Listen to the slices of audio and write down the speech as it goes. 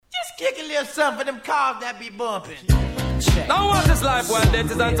little something for them cars that be bumping. Now what is life? Well,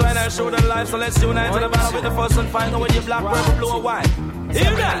 death is until I show them life. So let's unite to the battle with the first and find out when you black, purple, blue, or white.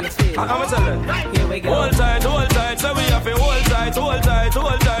 Hear that? I'm telling you. Here we go. Hold tight, so we have to hold tight, hold tight,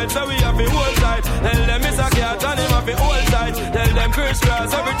 hold tight, so we have to hold tight. Tell them it's a cat and him have to hold tight. Tell them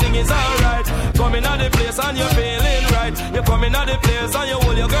crisscross, everything is alright. Coming out the place and you're feeling right. You're coming out the place and you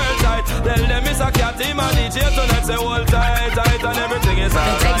hold your girl tight. Tell them it's a cat, him and DJ tonight. Say hold tight, tight, and everything is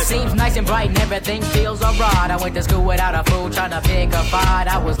alright. The day seems nice and bright and everything feels alright. I went to school without a fool trying to pick a fight.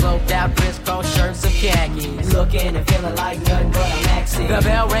 I was loped out, crisscross shirts and khakis, looking and feeling like nothing but a maxi. The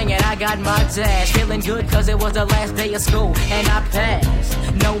bell rang and I got my dash, feeling good cause it was the last day of school and I passed.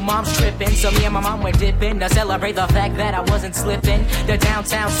 No mom's tripping, so me and my mom went dipping to celebrate the fact that I wasn't slipping. The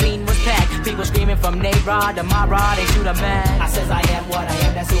downtown scene was packed, people screaming from Nayrod to my rod, they shoot a man. I says I am what I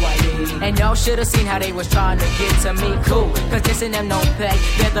am, that's who I am. And y'all should've seen how they was trying to get to me. Cool, cause this and them don't pay.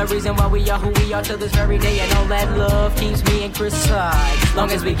 They're the reason why we are who we are to this very day. And all that love keeps me and Chris side. Long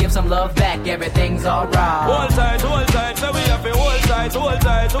as we give some love back, everything's alright. Hold tight, so we have to hold tight, hold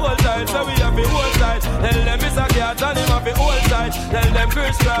tight, hold tight, so we have to hold tight. Tell them it's a cat and him have to hold tight. Tell them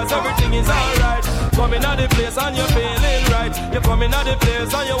crisscross, everything is alright. Coming out the place and you're feeling right. You're coming out the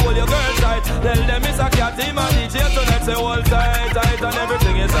place and you hold your girl tight. Tell them it's a cat, him and DJ tonight. Say hold tight, tight, and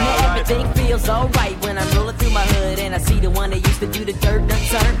everything is alright. Everything feels alright when I'm rolling through my hood and I see the one that used to do the dirt done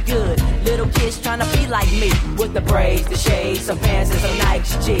turned good. Little kids trying to be like me with the braids, the shades, some pants and some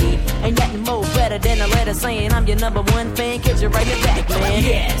Nikes G. Ain't nothing more better than a letter saying I'm your number one fan. Could you write it back, man?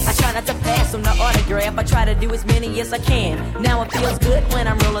 Yes. I try not to pass on the autograph. I try to do as many as I can. Now it feels good when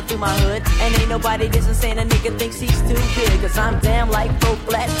I'm rolling through my hood and ain't nobody dissing saying a nigga thinks he's too good. Cause I'm damn like 4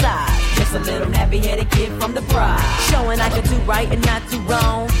 flat sides. Just a little nappy-headed kid from the pride, showing I can do right and not do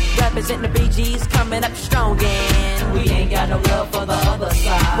wrong. Representing the BGs coming up strong and we ain't got no love for the other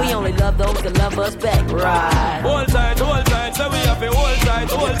side. We only love those that love us back, right? Hold tight, so we have to hold tight,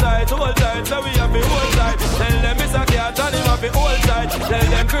 hold tight, hold tight, so we have to hold tight. Tell them it's a cat and him have to hold tight. Tell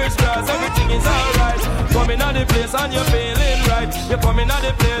them crisscross, everything is alright. Coming out the place and you're feeling right. You're coming out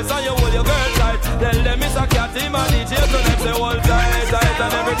the place and you hold your girl tight. Tell them it's a cat, him and DJ tonight. Say hold tight, tight,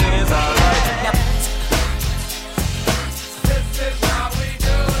 and everything is alright. This is how we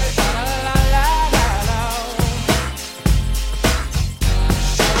do it.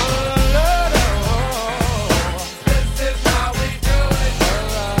 This is how we do it.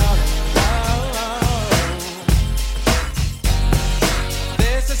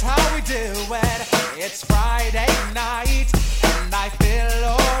 This is how we do it. It's Friday night and I feel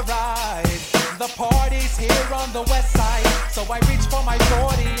alright. The party's here on the west side, so I reach for my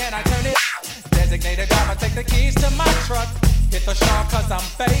 40 and I turn it. Designated driver, take the keys to my truck. Hit the shop cause I'm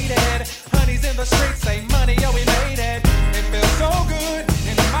faded. Honey's in the streets, say money, yo, we made it. It feels so good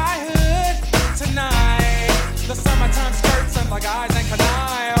in my hood tonight. The summertime skirts and the guys ain't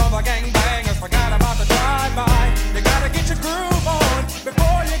canine. All the gangbangers forgot about the drive-by. You gotta get your groove on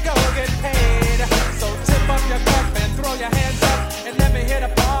before you go get paid. So tip up your cup and throw your hands up and let me hear the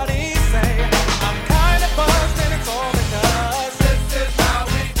party say, I'm kinda buzzed and it's all because This is how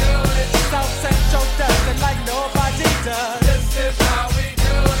we do it. South Central does it like nobody does. This is how we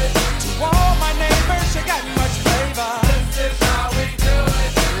do it. To all my neighbors, you got much flavor. This is how we do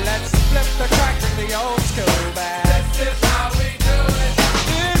it. Let's flip the track to the old school back. This is how we do it.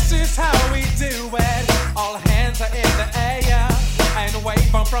 This is how we do it. All hands are in the air and wave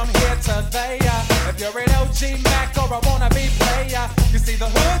from here to there. If you're an OG Mac or a wannabe player, you see the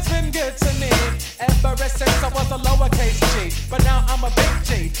hood's been good to me ever since I was a lowercase G. But now I'm a big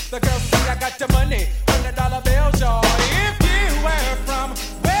G. The girls see I got the money, $100 bills, y'all. If you were from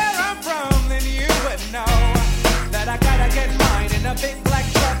where I'm from, then you would know that I gotta get mine in a big black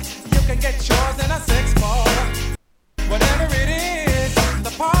truck. You can get yours in a 6-4. Whatever it is,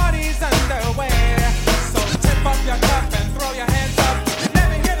 the party's underway. So tip up your cup and throw your hands up. Let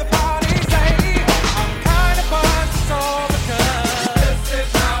me hear the party say, I'm kinda buzzed, so because This is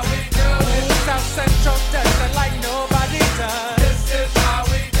how we do it. South Central does it like nobody does. This is how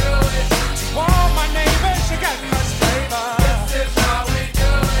we do it. To all my neighbors, you got much flavor. This is how we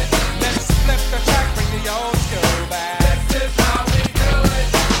do it. Let's flip the track, bring the old school back. This is how we do it.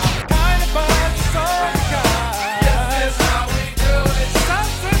 I'm kinda buzzed, so because This is how we do it.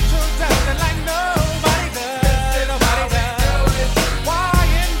 South Central does it like nobody does. Nobody does.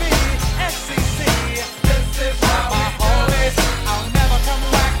 YNB, SCC. This is how My we do it. homies, I'll never come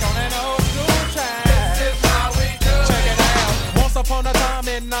back on an old school track. This is how we do it. Check it out. Once upon a time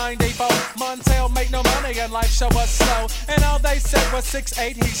in '94, Montel make no money and life show was slow. And all they said was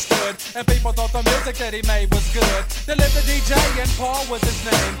 6'8" he stood. And people thought the music that he made was good. They lived the DJ and Paul was his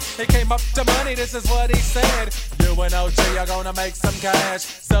name. He came up to money, this is what he said. You and OG are gonna make some cash.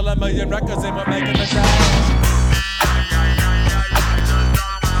 Sell 1,000,000 records and we're making the dash.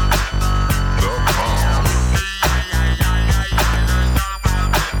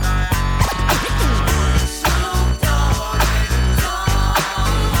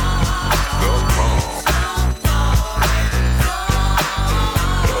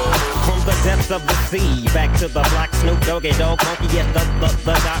 Depths of the sea, back to the block, Snoop Doggy Dogg, funky, yes,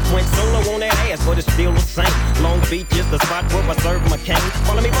 the doc went solo on that ass, but it's still the same. Long Beach is the spot where I serve my cane.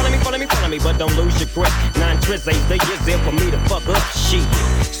 Follow me, but don't lose your grip. 9 trizzies, they just there for me to fuck up shit.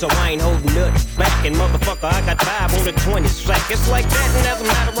 So I ain't holding nothing back, and motherfucker, I got 5 on the 20 sack. It's like that, and as a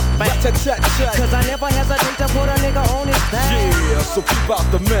matter of fact, cause I never hesitate to put a nigga on his back. Yeah, so keep out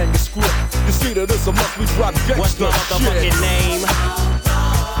the manuscript. You see that this a must we drop gangsta. What's my motherfucking name?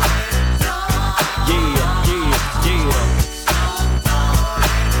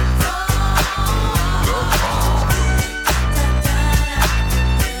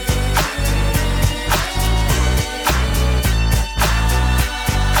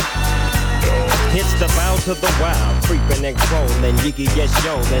 It's the bow to the wild, creeping and crawling, Yiggy yes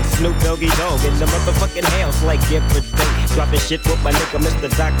yo, and Snoop Doggy Dogg in the motherfucking house like every day. Dropping shit with my nigga Mr.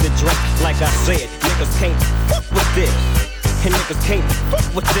 Dr. Dre. Like I said, niggas can't fuck with this. And niggas can't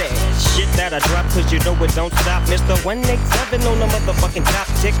fuck with that shit that I drop, cause you know it don't stop. Mr. 187 on the motherfucking top.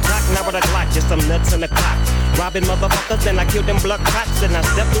 Tick tock, now with a Glock, just some nuts in the clock. Robbing motherfuckers, and I kill them blood cops. And I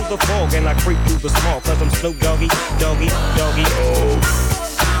step through the fog, and I creep through the small, cause I'm Snoop Doggy, Doggy, Doggy, oh.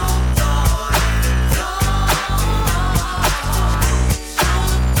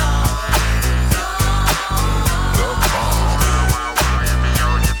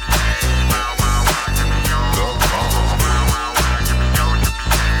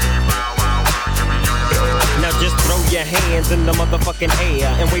 Your hands in the motherfucking air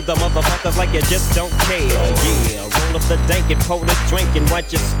and wave the motherfuckers like you just don't care. Yeah, roll up the dank and pour the drink and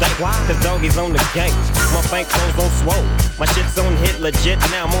watch it stink. Cause doggy's on the gang. My bank clothes on swole. My shit's on hit legit,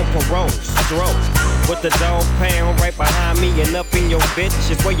 now I'm on parole. Stroke with the dog pound right behind me and up in your bitch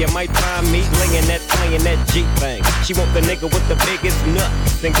is where you might find me laying that, playing that G thing. She want the nigga with the biggest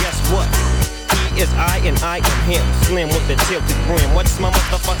nuts, and guess what? He is I and I am him. Slim with the tilted brim. What's my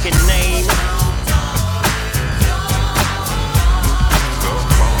motherfucking name?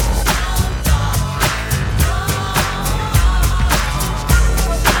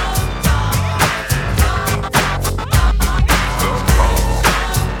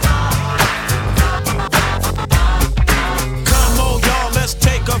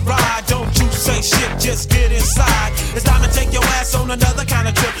 Just get inside. It's time to take your ass on another kind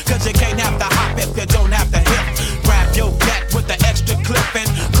of trip. Cause you can't have to hop if you don't have to hip. Grab your gat with the extra clip and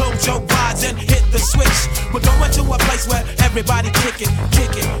close your eyes and hit the switch. We're going to a place where everybody kick it,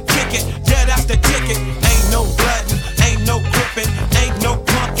 kick it, kick it. Yeah, that's the ticket. Ain't no bloodin', ain't no gripping, ain't no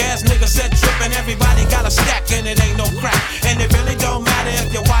punk ass nigga said trippin'. Everybody got a stack and it ain't no crack. And it really don't matter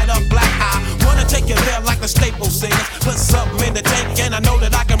if you're white or black. I wanna take you there like the Staple Singers. Put something in the tank and I know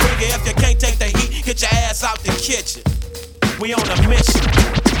that I can bring it. If you can't take the heat, get your ass out the kitchen. We on a mission.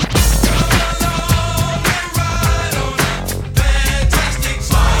 Come along and ride on a fantastic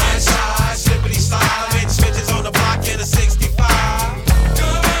slide, slide, slippity slide, with switches on the block in a 65.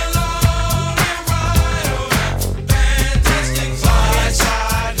 Come along and ride on a fantastic slide,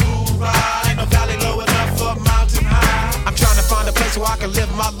 slide, who ride? Ain't no valley low enough for mountain high. I'm trying to find a place where I can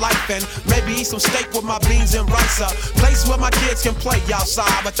live my life and maybe eat some steak with my beans and rice. A place where my kids can play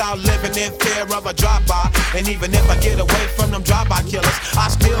outside without living in fear of a drive-by. And even if I get away from them drive-by killers, I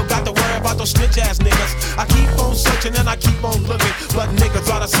still got to worry about those snitch-ass niggas. I keep on searching and I keep on looking, but niggas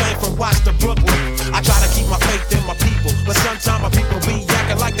are the same from Watts to Brooklyn. I try to keep my faith in my people, but sometimes my people be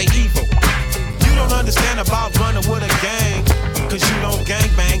acting like they evil. You don't understand about running with a gang, cause you don't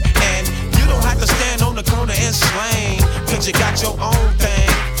gangbang. And you don't have to stand on the corner and slang, cause you got your own thing.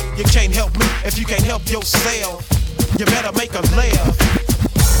 You can't help me if you can't help yourself. You better make a laugh.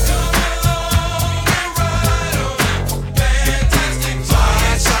 Come along and ride on a fantastic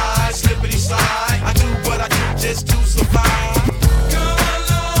slide, slide, slippity slide. I do what I do just to survive. Come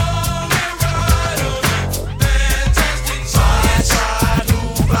along and ride on a fantastic slide, slide,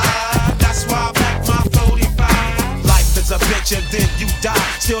 move ride. That's why I pack my 45. Life is a bitch and then you die.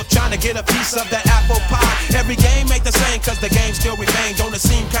 Still trying to get a piece of that apple pie. Every game ain't the same cause the game still remains. Don't it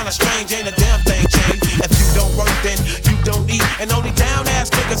seem kinda strange? Ain't a damn thing changed. If you don't work then you don't eat. And only down ass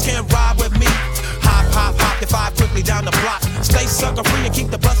niggas can ride with me. Hop, hop, hop, if I quickly down the block. Stay sucker free and keep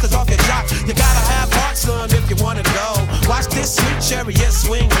the busters off your jock. You gotta have heart, son, if you wanna go. Watch this sweet chariot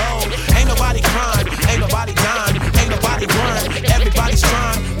swing low. Ain't nobody crying, ain't nobody dying, ain't nobody worrying. Everybody's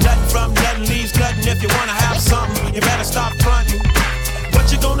trying. Nothing from nothing leaves nothing. If you wanna have something, you better stop fronting.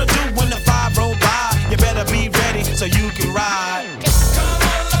 What you gonna do when the five roll by? You better be ready so you can ride.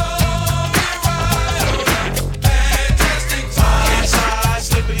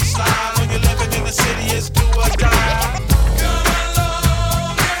 Slippity slide when you're living in the city, it's do or die. Come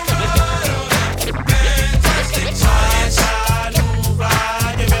along and ride, fantastic time. Slide, move,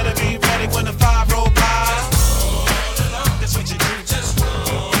 ride. You better be ready when the five roll by. Roll along, that's what you do. Just roll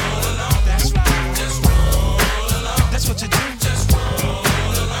along, that's right. Just roll along, that's what you do. Just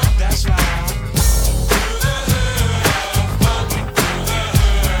roll along, that's right.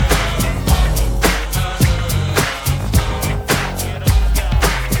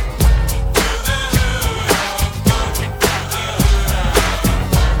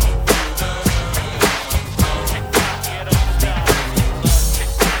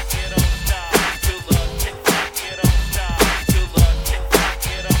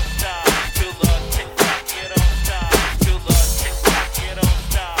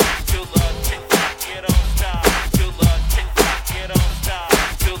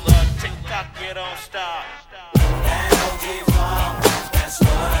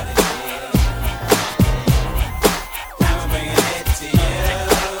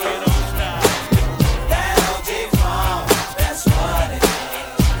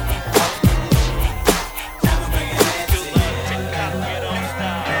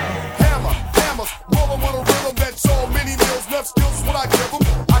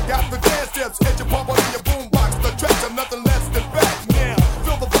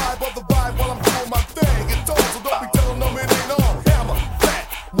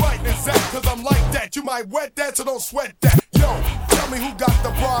 Wet that, so don't sweat that. Yo, tell me who got the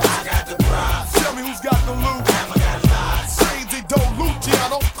props. I got the props. Tell me who's got the loot. I got lots. Crazy dope,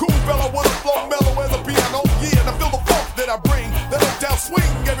 Luciano. Cool fellow with a flow mellow as a piano. Yeah, and I feel the funk that I bring. That uptown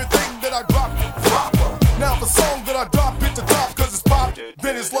swing, everything that I drop. Proper. Now the song that I drop hit the top cause it's pop.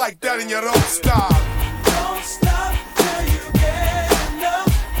 Then it's like that and you don't stop. Don't stop till you get enough.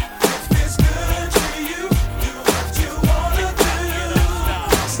 If it's good to you, do what you wanna do.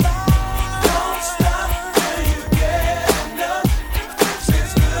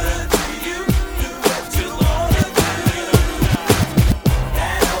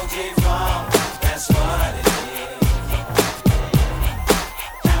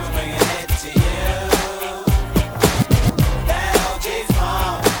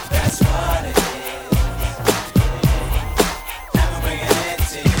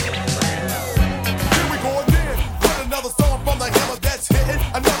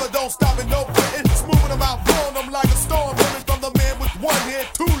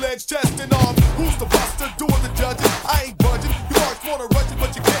 Chest and arm, who's the buster doing the judging? I ain't budging, you always wanna rush it,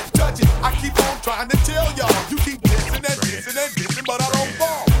 but you can't touch it. I keep on trying to tell y'all, you keep dissing and dissing and dissing, but I don't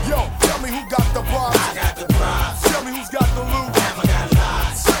fall. Yo, tell me who got the props. I got the props. Tell me who's got the loot. I got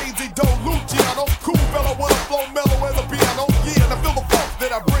lots. Crazy dope, Luciano. Cool fellow with a flow mellow as a piano. Yeah, and I feel the funk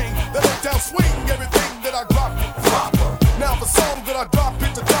that I bring. That uptown swing, everything that I drop. Proper. Now the song that I drop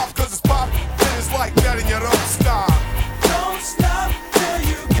hit the top cause it's pop. And it's like that and you don't stop. Don't stop.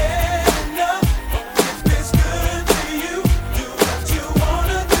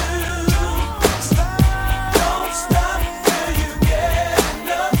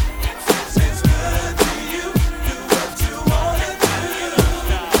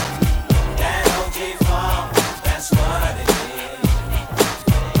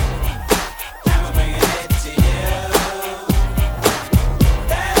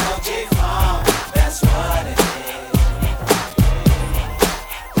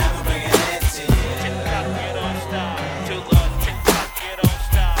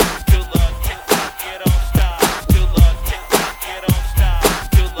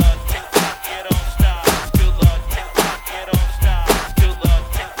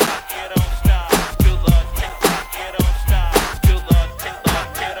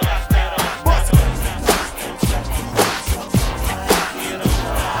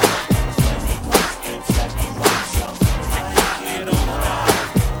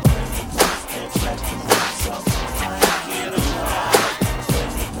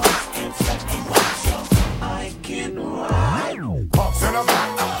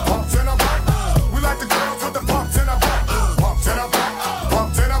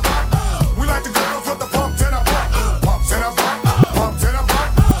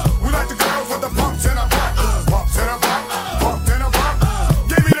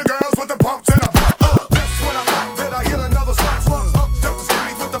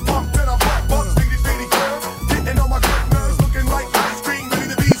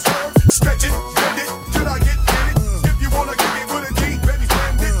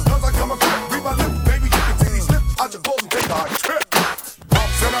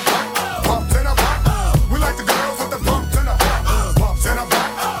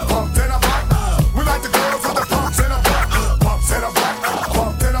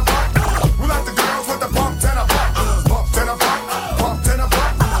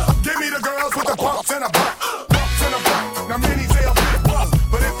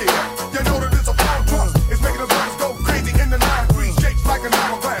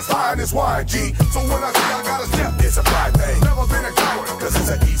 fine as wine, G. So when I say I gotta step, it's a pride thing. Never been a coward, cause it's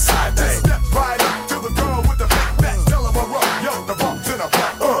an east side thing. Step right up to the girl with the big back. Tell her I'm rough, yo, the bump's in a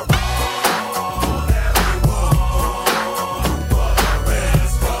bump,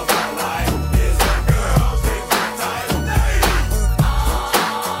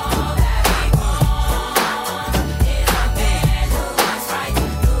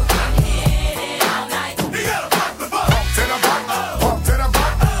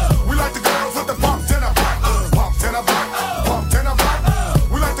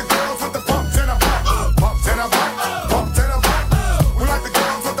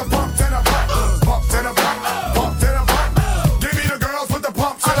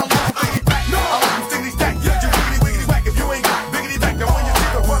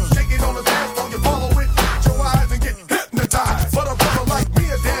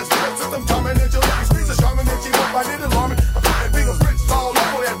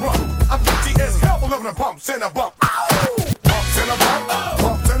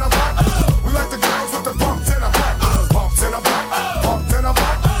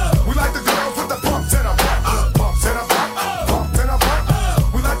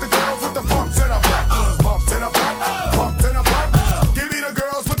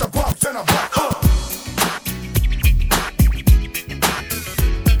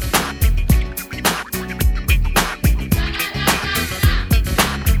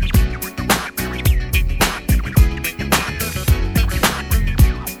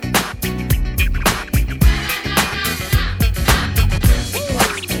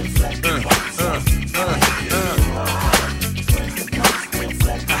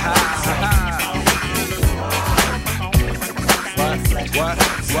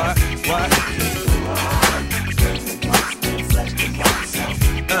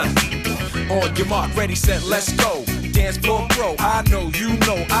 On your mark, ready, set, let's go. Dance floor pro, I know, you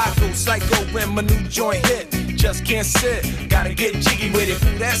know, I go psycho when my new joint hit. Just can't sit, gotta get jiggy with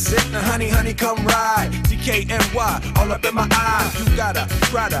it. That's it, now honey, honey, come ride. DKNY, all up in my eyes. You got a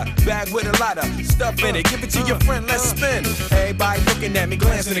Prada bag with a lot of stuff in it. Give it to your friend, let's spin. Everybody looking at me,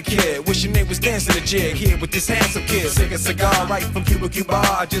 glancing a kid. Wishing they was dancing a jig here with this handsome kid. Sick a cigar right from Cuba Cuba.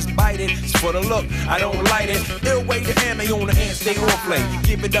 I just bite it, it's for the look, I don't light it. Ill way to ammo on the hand, stay on play.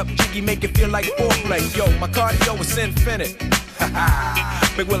 Give it up, jiggy, make it feel like foreplay. Yo, my cardio is infinite.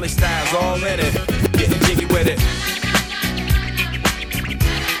 Big Willie style's all in it. Getting jiggy with it.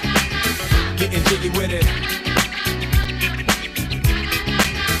 Getting jiggy with it.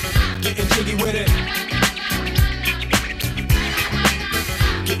 Getting jiggy with it.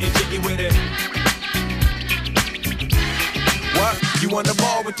 Getting jiggy with it. What? You on the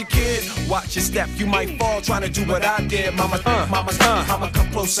ball with your kid? Watch your step, you might fall trying to do what I did. Mama, I'ma come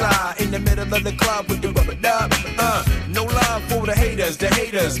close side in the middle of the club with the rubber dub. No love for the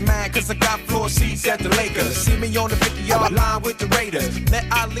haters, mad cause I got floor seats at the Lakers. See me on the 50-yard line with the Raiders. Met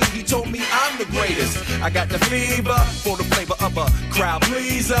Ali, he told me I'm the greatest. I got the fever for the flavor of a crowd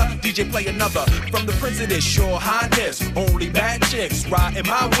pleaser. DJ play another from the Prince of this Your Highness. Only bad chicks riding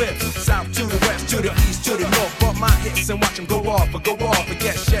my whip. South to the west, to the east, to the north. Bump my hits and watch them go off.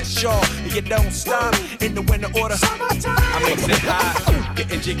 Yes, sure. You don't stop in the winter order. I makes it high,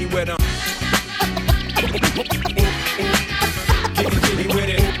 getting jiggy with them. Getting jiggy with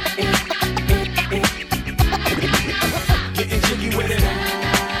it. Getting jiggy with it.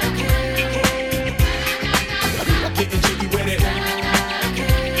 Getting jiggy with it.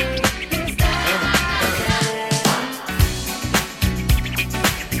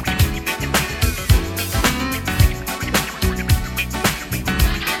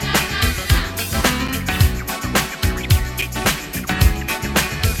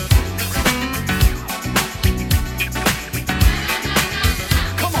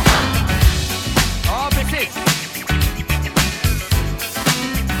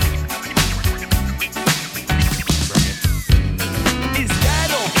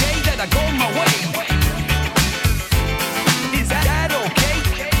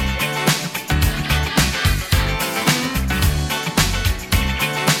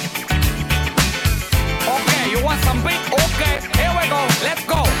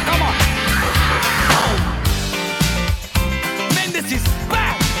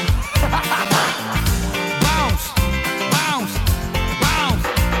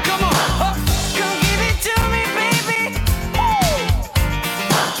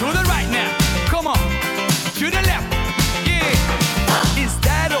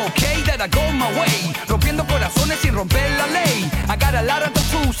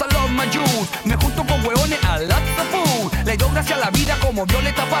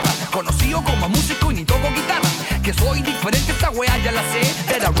 que soy diferente, esta wea ya la sé.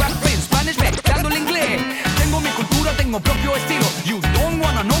 Era rap in Spanish, mezclando el inglés. Tengo mi cultura, tengo propio estilo. You don't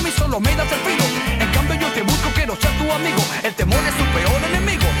wanna know me, solo me das el filo. En cambio yo te busco, quiero ser tu amigo. El temor es tu peor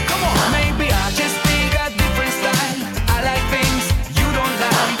enemigo. Come on. Maybe I just speak a different style. I like things you don't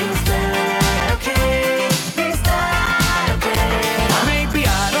like. Is that okay? Is that okay? Maybe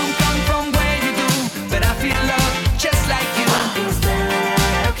I don't come from where you do, but I feel love just like you. Is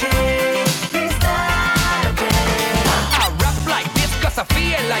that okay? Is that okay? I rap like this cause I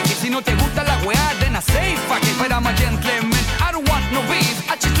feel like it. Si no te gusta la weá, then I say fuck it. But I'm a gentleman, I don't want no beef.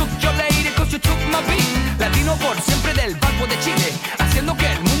 I just took your lady cause you took my beat. Latino por siempre del Banco de Chile, haciendo que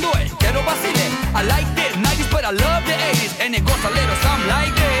el mundo entero vacile. I like the 90s but I love the 80s, and it goes a little something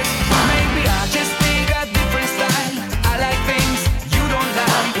like this. Maybe I just speak a different style. I like things you don't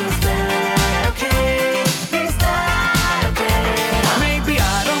like. Is that okay? Is that okay? Maybe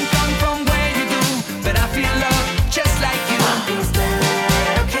I don't come from where you do, but I feel love just like you. Is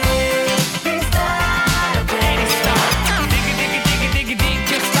that okay? Is that okay? Diggy, diggy, diggy, diggy, diggy,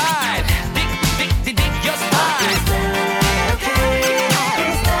 just slide. Dig, dig, dig, dig, just slide. Is that okay?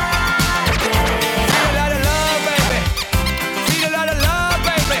 Is that okay? Feel a lot of love, baby. Feel a lot of love,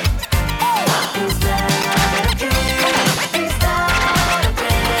 baby. Oh. Is that okay? Is that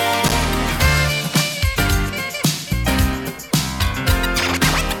okay?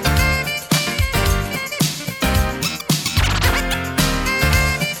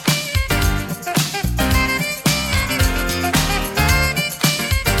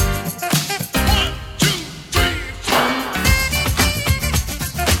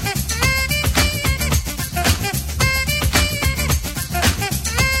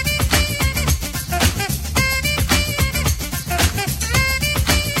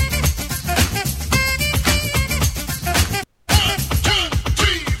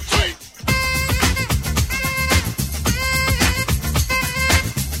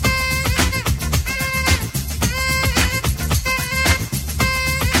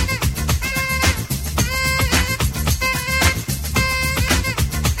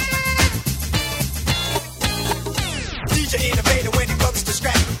 DJ innovator when it comes to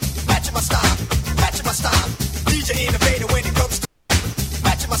scrap. Matching my style, matching my style. DJ innovator when it comes to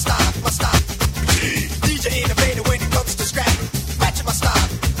matching my style, my style. DJ innovator when it comes to scrap. Matching my style,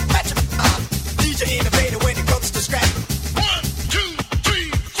 matching my style. DJ innovator when it comes to scrap. 1, 2,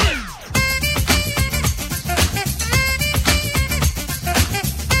 3, 4.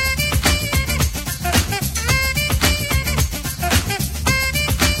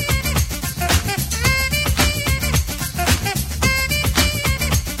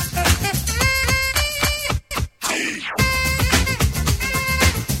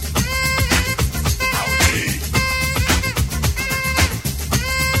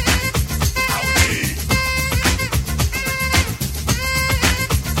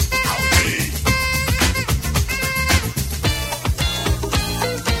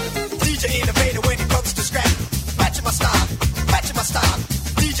 DJ innovator when it comes to scrap. Matching my style, matching my style.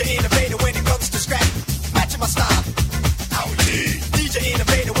 DJ innovator when it comes to scrap. Matching my style. DJ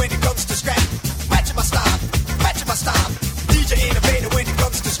innovator when it comes to scrap. Matching my style, matching my style. DJ innovator when it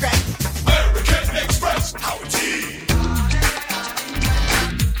comes to scrap. American Express.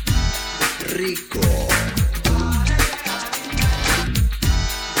 Rico,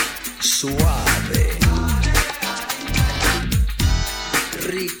 suave,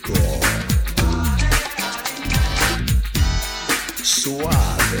 rico,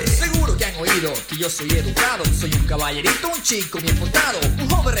 suave. Seguro que han oído que yo soy educado. Soy un caballerito, un chico bien portado, un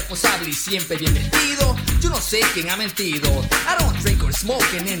joven responsable y siempre bien vestido. Yo no sé quién ha mentido. I don't drink or smoke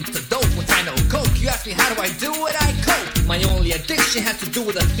and into dope with I know coke. You ask me how do I do it, I cope. My only addiction has to do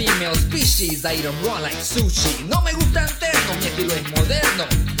with a female species. I eat them raw like sushi. No me gusta el terno, mi estilo es moderno.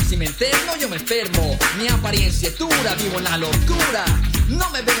 Si me enterno, yo me enfermo. Mi apariencia es dura, vivo en la locura. No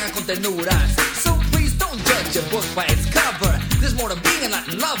me vengan con ternuras. So please don't judge a book by its cover. There's more to being a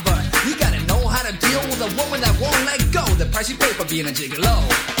Latin lover. You gotta know how to deal with a woman that won't let go. The price you pay for being a gigolo.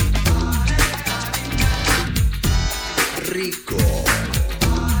 Rico,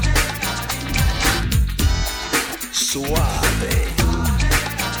 suave,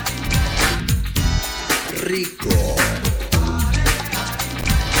 rico,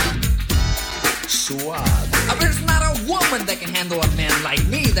 suave. I bet it's not a woman that can handle a man like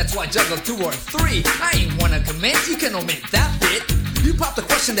me. That's why I juggle 2 or 3. I ain't wanna commit, you can omit that bit. You pop the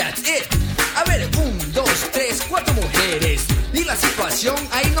question, that's it. A ver, 1, 2, 3, 4 mujeres. Y la situación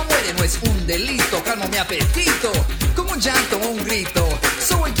ahí no muere, no es un delito. Calmo mi apetito, con un llanto o un grito.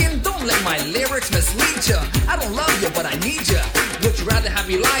 So again, don't Don't let my lyrics mislead ya. I don't love you, but I need ya. Would you rather have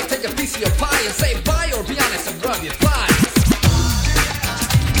your life, take a piece of your pie and say bye, or be honest and rub your thighs?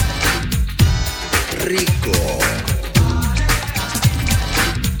 Rico,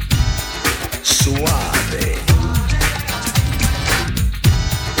 suave,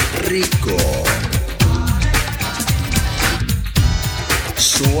 rico,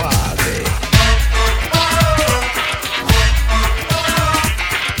 suave.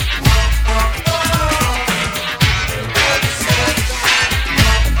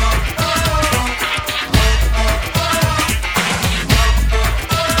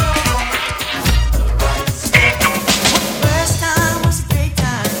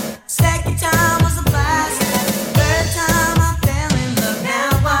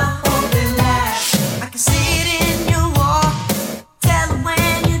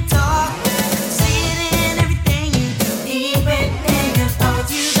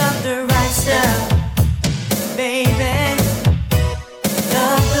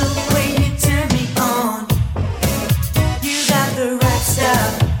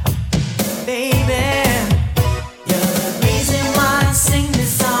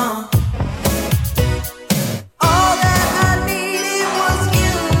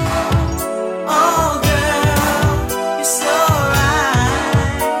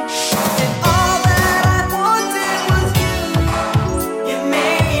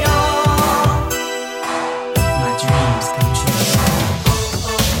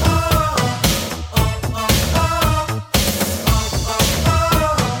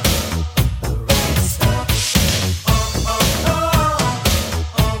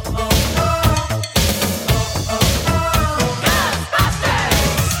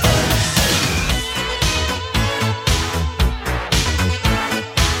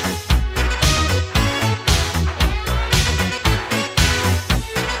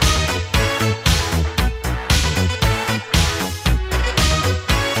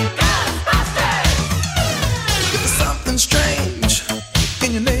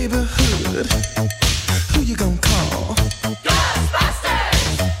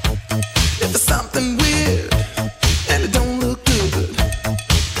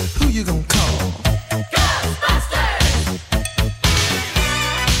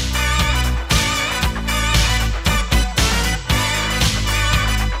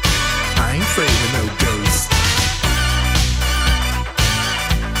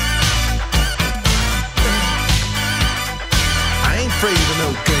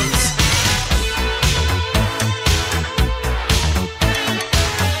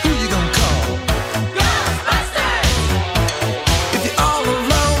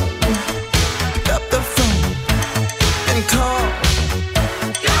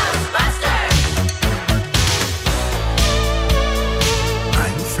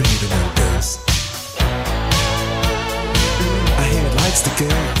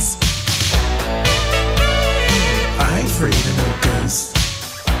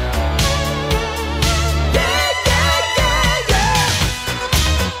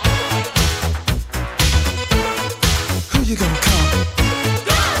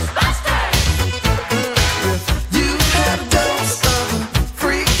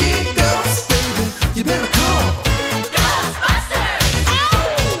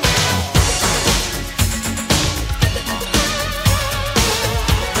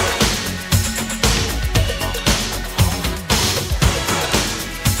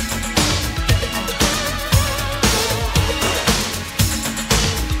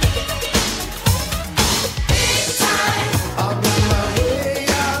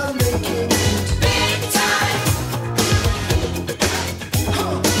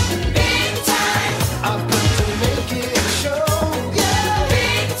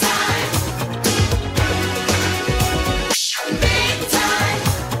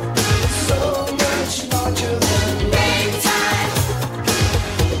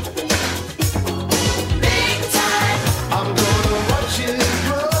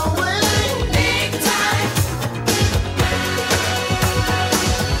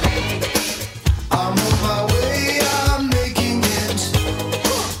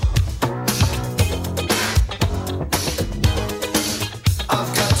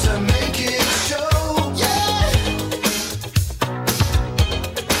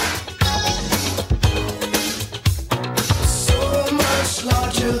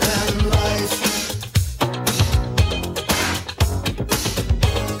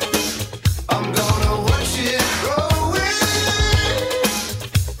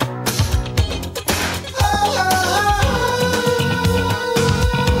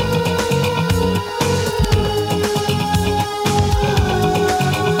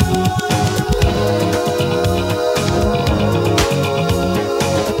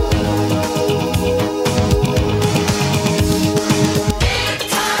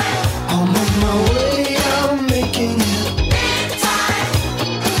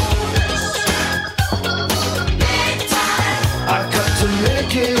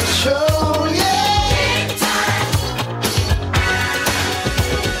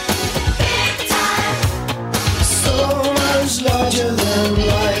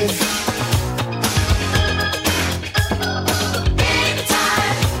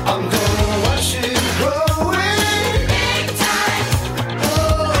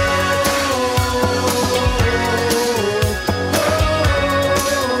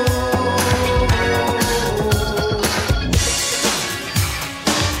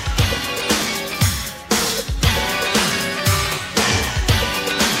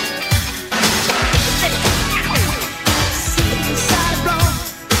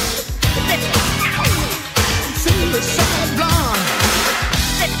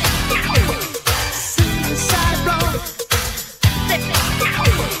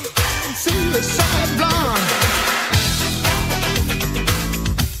 suicide blonde.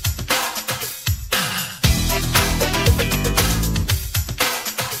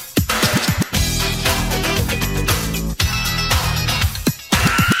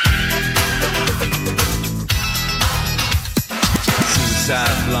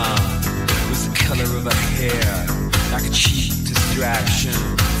 Suicide blonde was the color of her hair, like a cheap distraction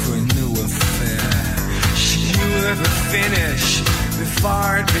for a new affair. She knew of the finish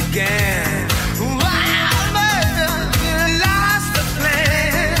before it began. Wow, man, you lost the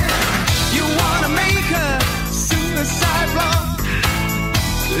plan. You wanna make her suicide blonde.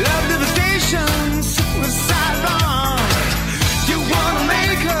 Love devastation, suicide blonde. You wanna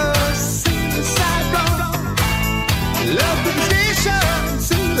make her suicide blonde. Love devastation,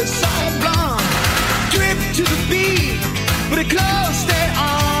 suicide blonde. Drip to the beat, but it close, stay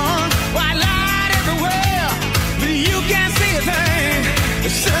on. White light everywhere, but you can't see a thing.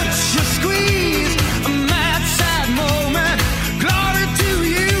 It's such a squeeze, a mad sad moment. Glory to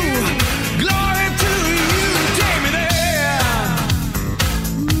you, glory to you. Take me there.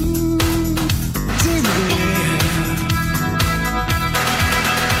 Take me there.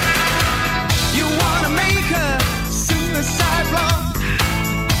 You wanna make her suicide blonde.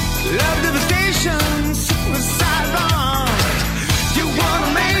 Love devastation, suicide blonde. You wanna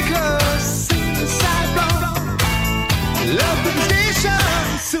make her suicide blonde. Love devastation,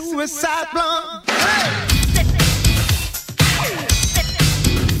 suicide blonde. Hey!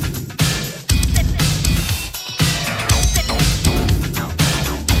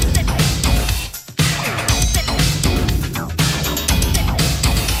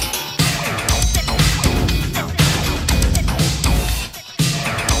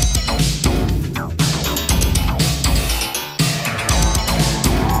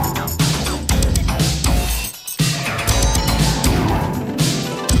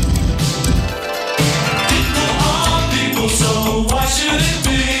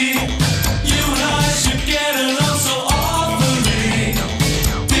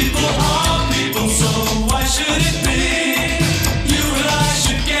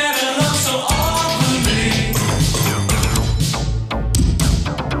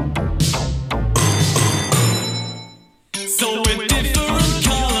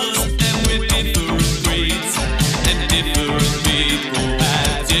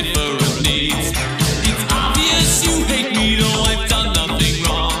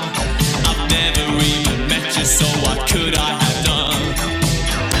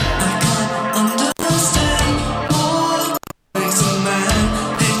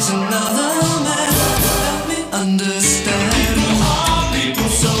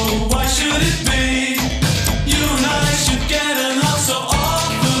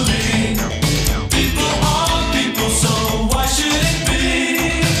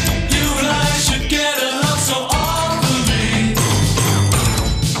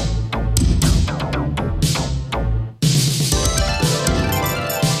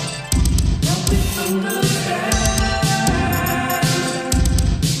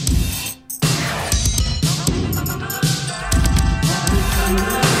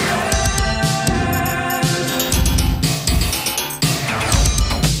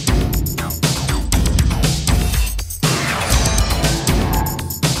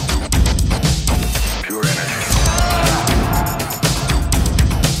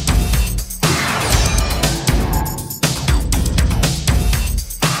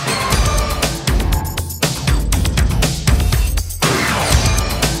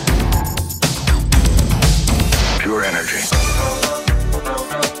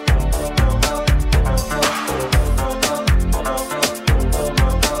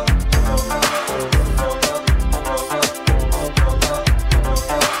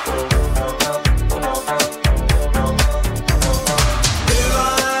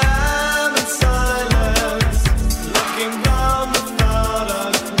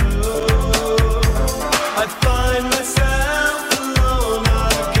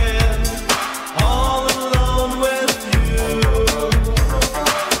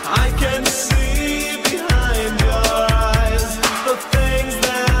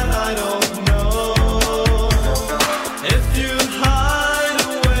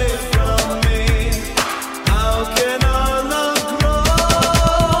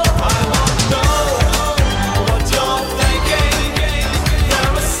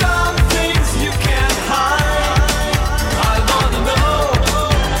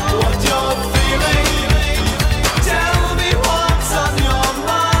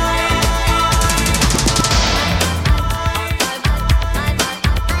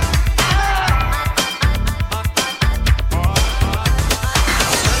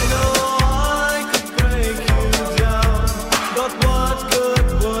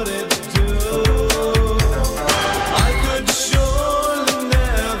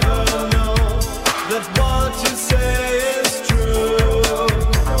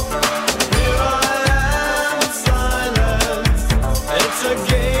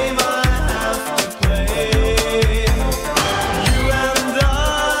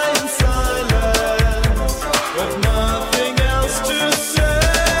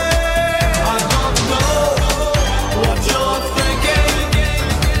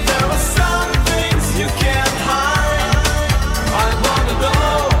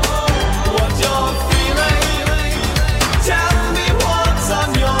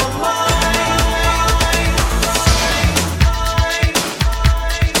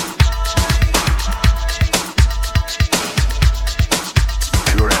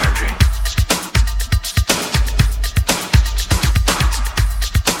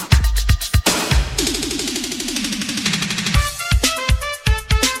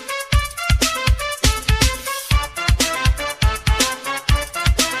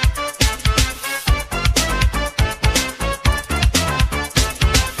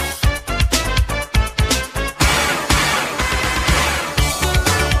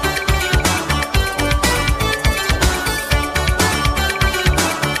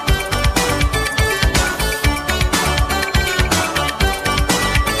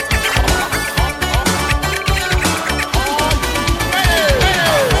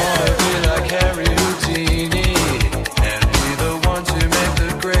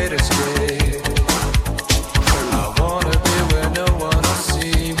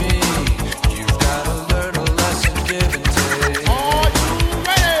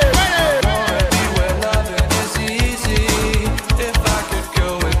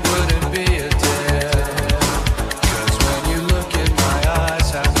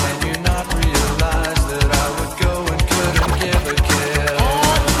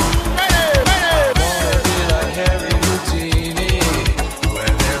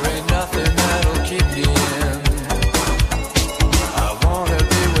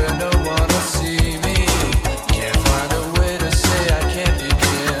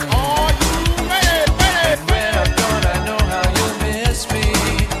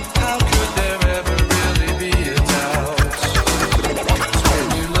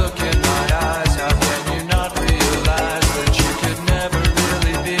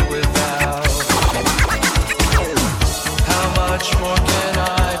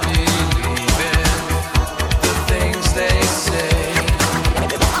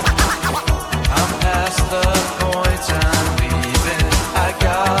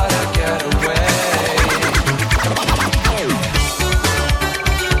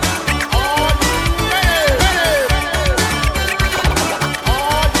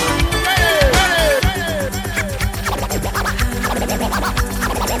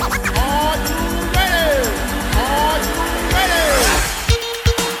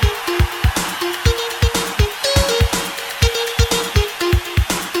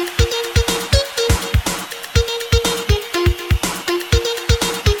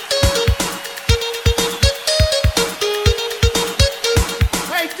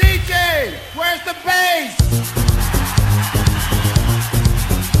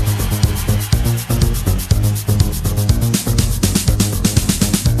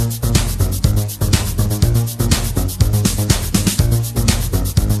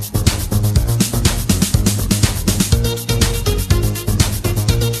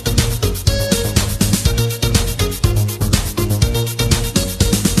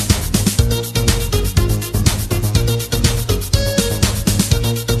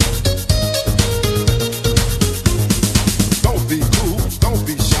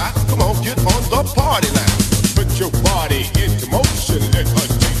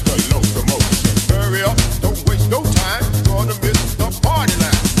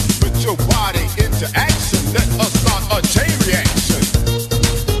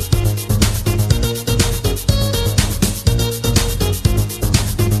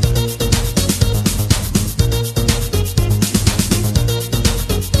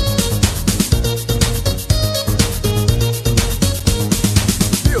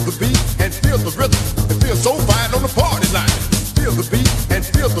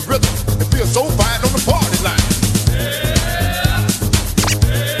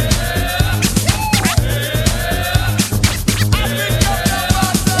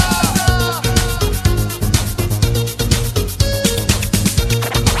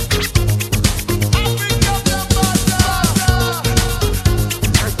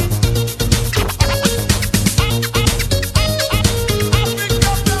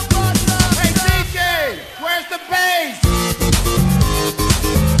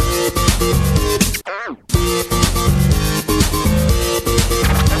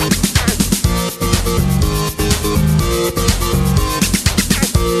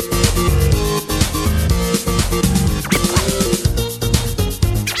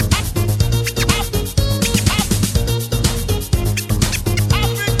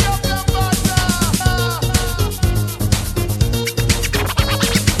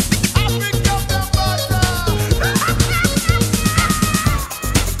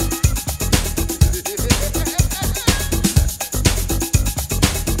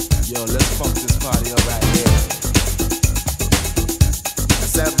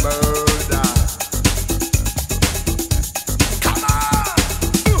 that murder.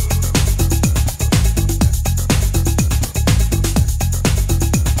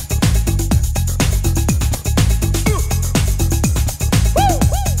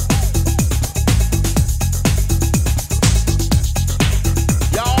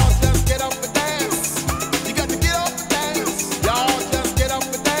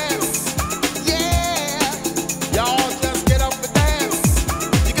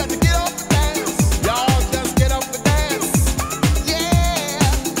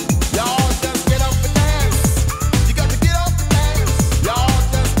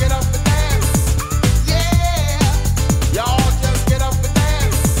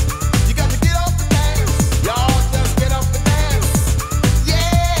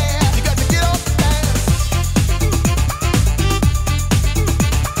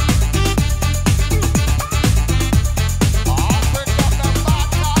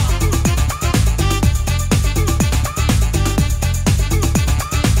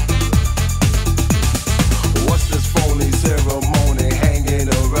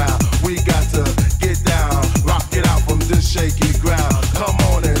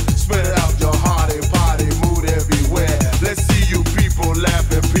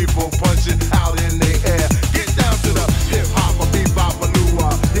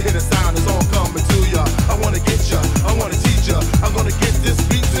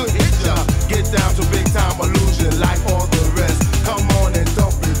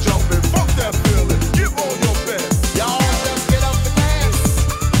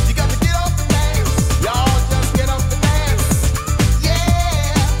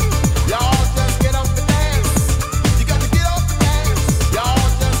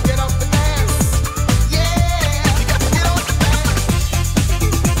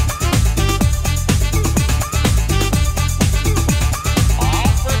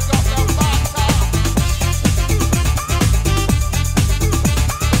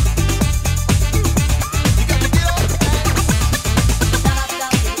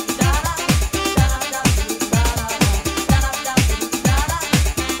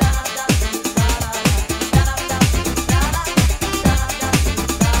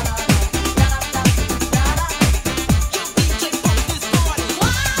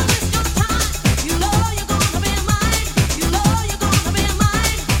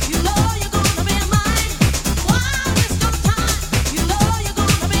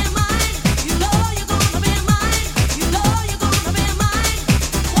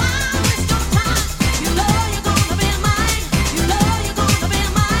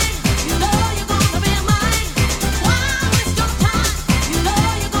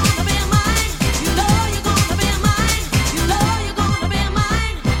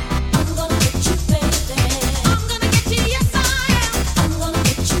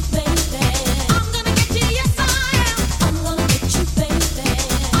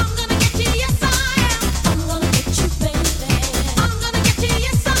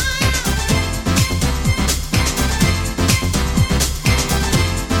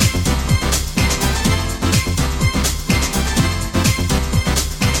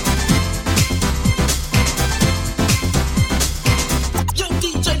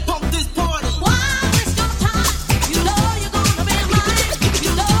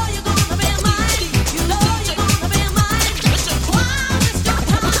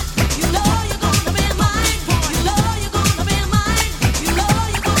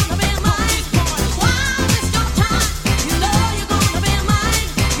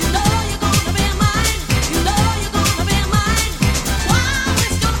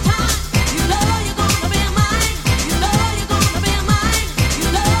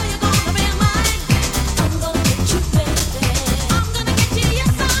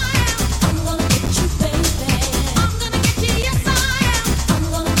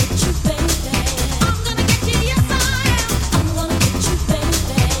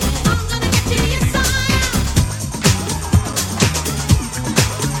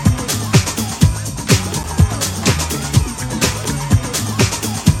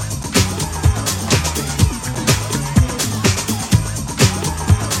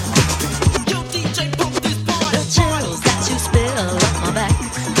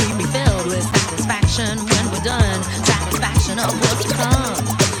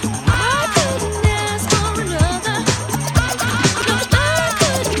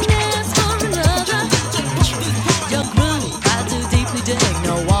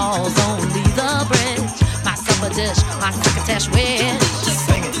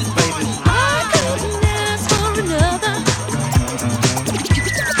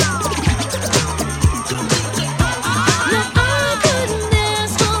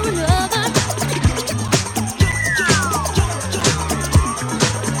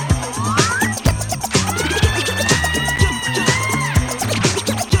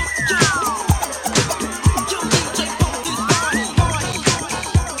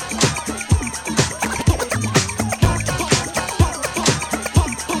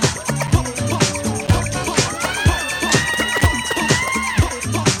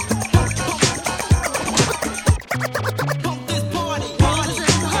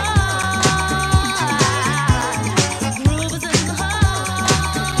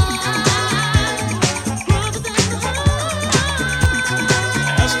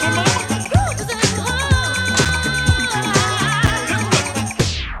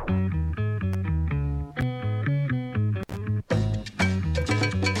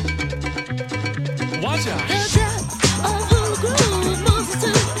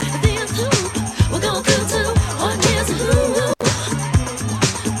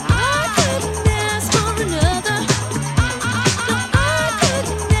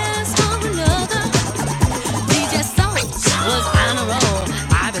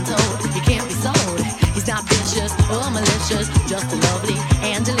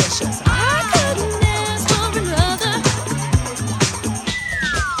 and delicious. I couldn't ask for another.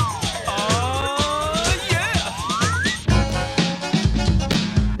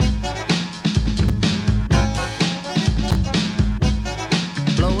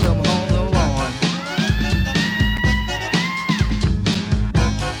 Blow them on the lawn.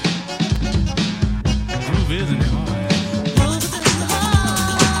 Groove is in the heart.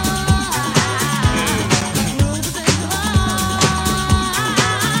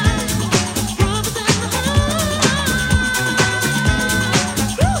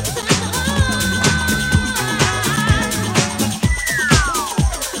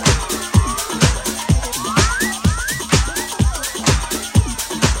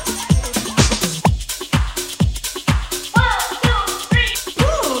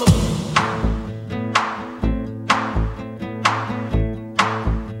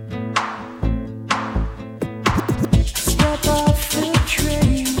 Step off the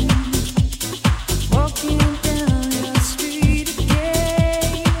train, walking down your street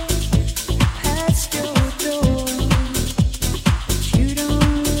again, past your door, but you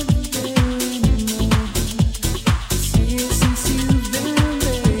don't live there anymore. It's years since you've been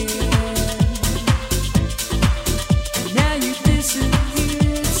there, and now you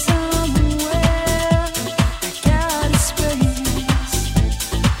disappeared somewhere, like out of space.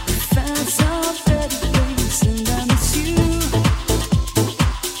 You found some better place, and I miss you.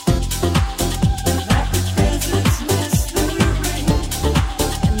 Like the deserts miss the rain,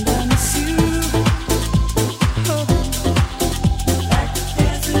 and I miss you. Oh, like the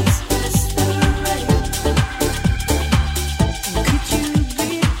deserts miss the rain. And could you be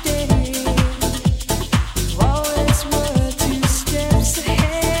there? You always were 2 steps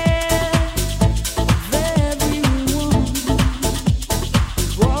ahead of everyone.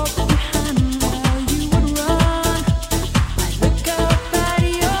 Walk behind while you would run. I look up at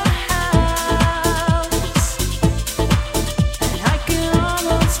your house, and I can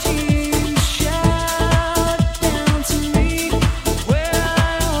almost hear you shout down to me where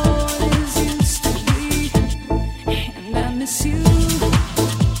I always used to be, and I miss you.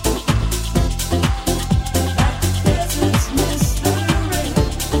 Like the deserts miss the rain,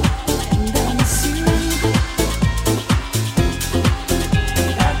 and I miss you.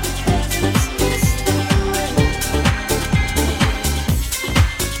 Like the deserts miss the rain.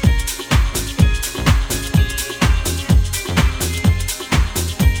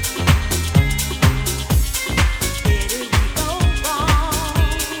 Where did we go wrong?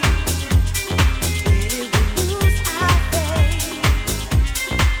 Where did we lose our faith?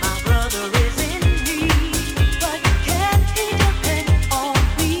 My brother is in need, but can he depend on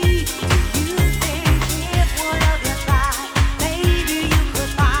me? Do you think if one of your side, maybe you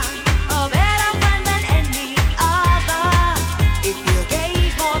could find a better friend than any other? If you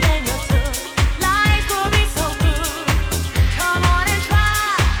gave more than you took, life would be so good. Come on and try.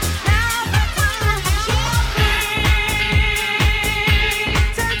 Now's the time. You're free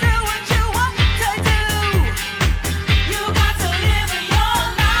to do what you want to do. You got to live your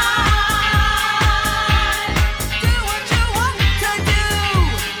life. Do what you want to do.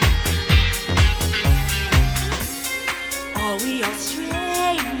 Are we all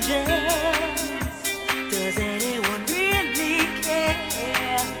strangers? Does anyone really care?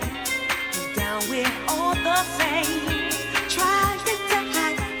 Deep down we're all the same. Trying to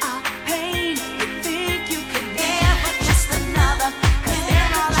hide our pain. You think you can never trust another, 'cause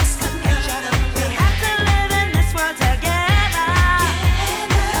they're all like nature. We have to live in this world together.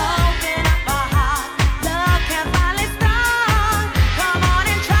 Open up our heart, love can finally start. Come on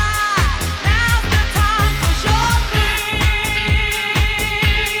and try. Now's the time, 'cause you're free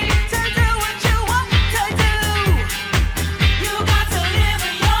to do what you want to do. You got to live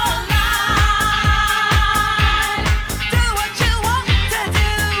your life.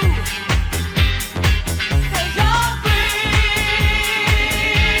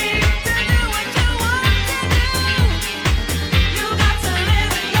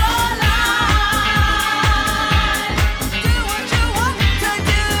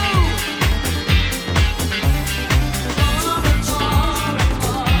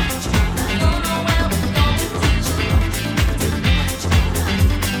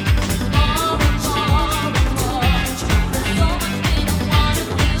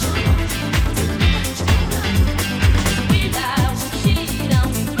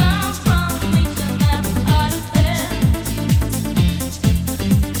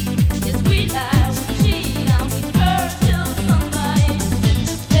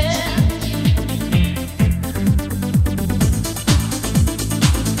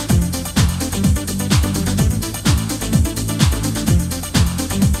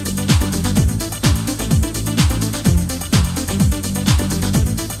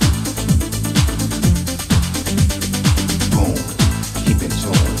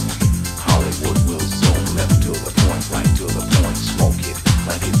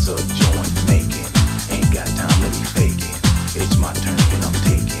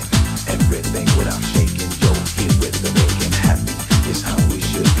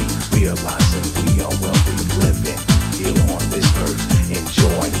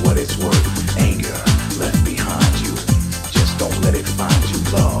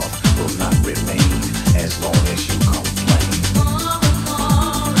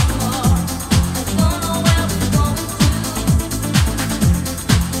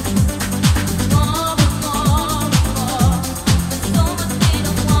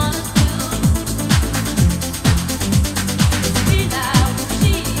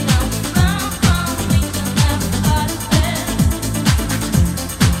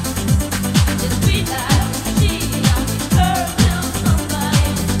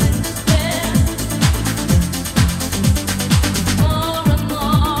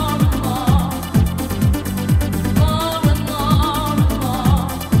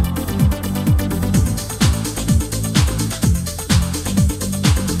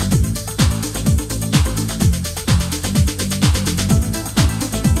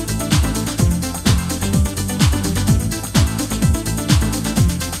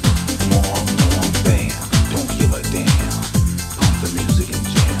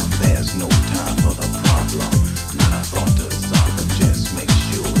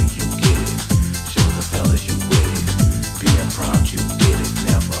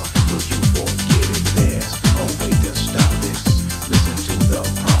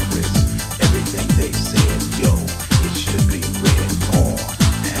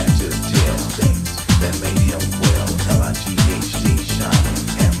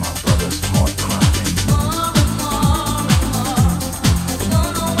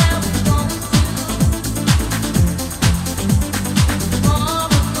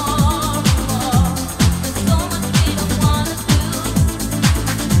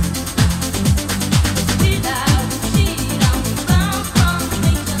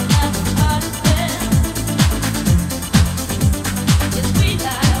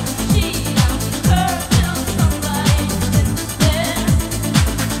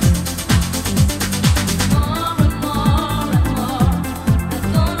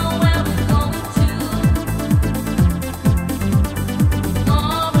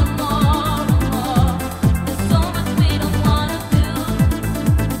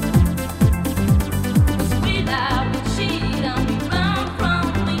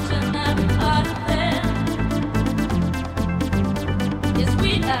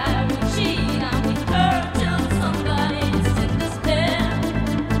 I